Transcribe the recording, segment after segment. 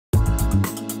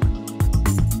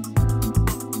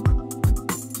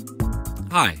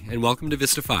Hi, and welcome to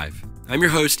Vista 5. I'm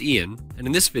your host, Ian, and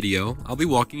in this video, I'll be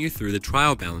walking you through the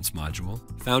Trial Balance module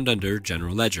found under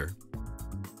General Ledger.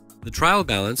 The Trial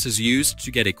Balance is used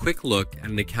to get a quick look at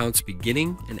an account's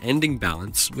beginning and ending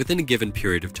balance within a given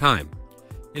period of time.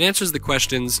 It answers the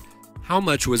questions, how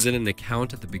much was in an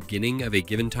account at the beginning of a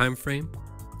given time frame,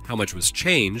 how much was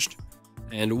changed,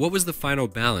 and what was the final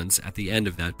balance at the end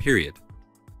of that period.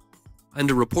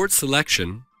 Under Report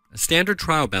Selection, a standard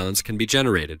trial balance can be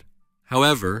generated.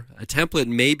 However, a template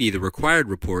may be the required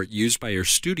report used by your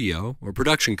studio or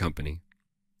production company.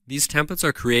 These templates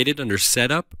are created under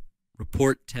Setup,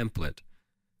 Report Template,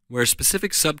 where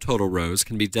specific subtotal rows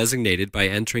can be designated by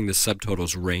entering the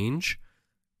subtotal's range,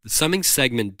 the summing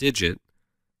segment digit,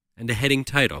 and a heading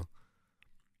title.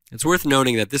 It's worth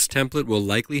noting that this template will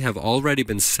likely have already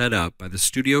been set up by the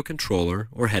studio controller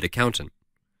or head accountant.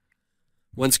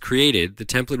 Once created, the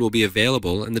template will be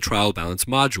available in the Trial Balance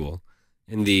module,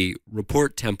 in the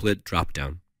Report Template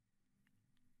dropdown.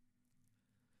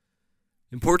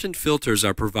 Important filters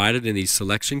are provided in the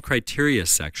Selection Criteria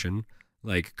section,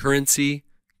 like Currency,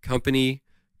 Company,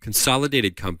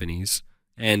 Consolidated Companies,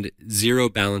 and Zero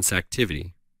Balance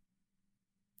Activity.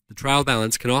 The trial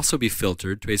balance can also be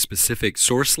filtered to a specific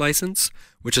source license,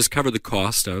 which has covered the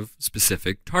cost of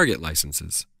specific target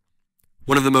licenses.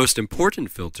 One of the most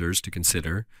important filters to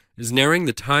consider is narrowing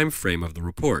the time frame of the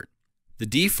report. The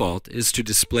default is to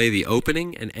display the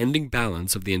opening and ending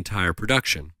balance of the entire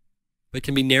production, but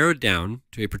can be narrowed down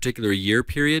to a particular year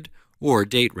period or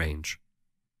date range.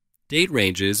 Date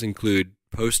ranges include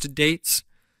posted dates,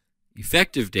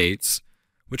 effective dates,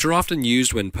 which are often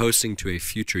used when posting to a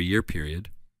future year period,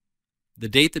 the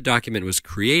date the document was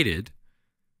created,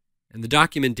 and the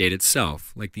document date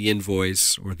itself, like the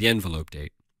invoice or the envelope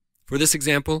date. For this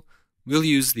example, we'll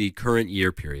use the current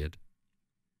year period.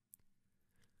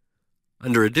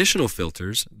 Under Additional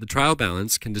Filters, the trial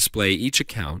balance can display each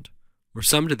account, or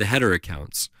sum to the header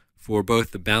accounts, for both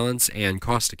the balance and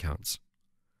cost accounts.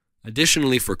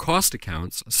 Additionally, for cost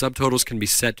accounts, subtotals can be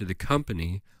set to the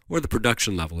company or the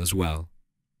production level as well.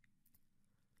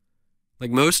 Like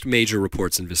most major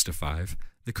reports in Vista 5,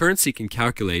 the currency can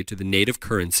calculate to the native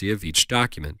currency of each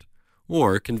document,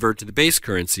 or convert to the base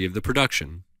currency of the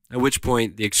production, at which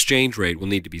point the exchange rate will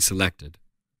need to be selected.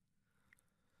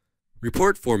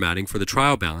 Report formatting for the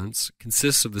trial balance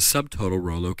consists of the subtotal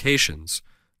row locations,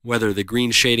 whether the green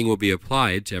shading will be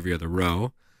applied to every other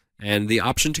row, and the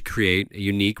option to create a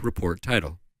unique report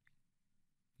title.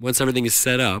 Once everything is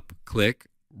set up, click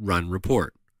Run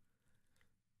Report.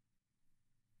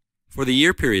 For the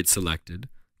year period selected,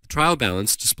 the trial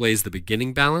balance displays the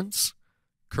beginning balance,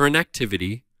 current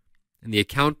activity, and the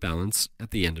account balance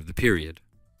at the end of the period.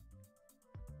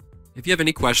 If you have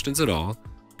any questions at all,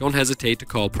 don't hesitate to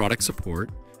call product support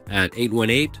at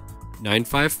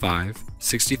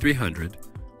 818-955-6300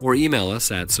 or email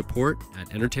us at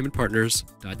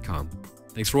support@entertainmentpartners.com.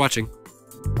 Thanks for watching.